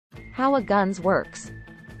How a gun works.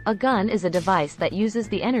 A gun is a device that uses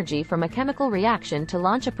the energy from a chemical reaction to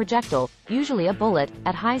launch a projectile, usually a bullet,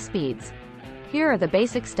 at high speeds. Here are the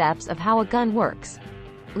basic steps of how a gun works.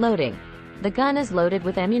 Loading. The gun is loaded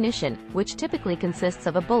with ammunition, which typically consists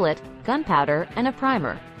of a bullet, gunpowder, and a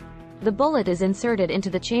primer. The bullet is inserted into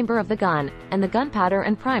the chamber of the gun, and the gunpowder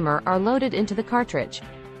and primer are loaded into the cartridge.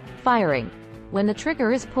 Firing. When the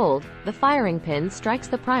trigger is pulled, the firing pin strikes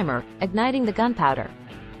the primer, igniting the gunpowder.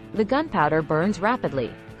 The gunpowder burns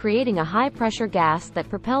rapidly, creating a high-pressure gas that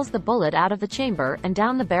propels the bullet out of the chamber and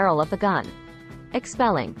down the barrel of the gun.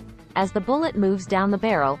 Expelling. As the bullet moves down the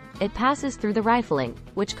barrel, it passes through the rifling,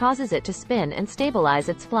 which causes it to spin and stabilize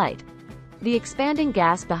its flight. The expanding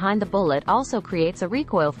gas behind the bullet also creates a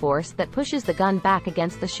recoil force that pushes the gun back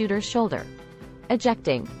against the shooter's shoulder.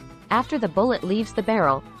 Ejecting. After the bullet leaves the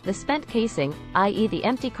barrel, the spent casing, i.e. the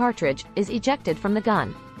empty cartridge, is ejected from the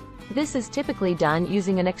gun. This is typically done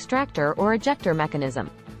using an extractor or ejector mechanism.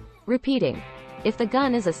 Repeating. If the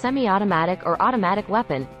gun is a semi-automatic or automatic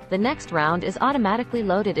weapon, the next round is automatically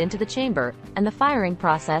loaded into the chamber, and the firing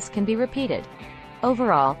process can be repeated.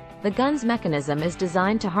 Overall, the gun's mechanism is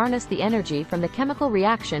designed to harness the energy from the chemical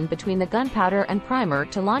reaction between the gunpowder and primer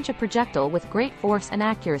to launch a projectile with great force and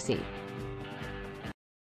accuracy.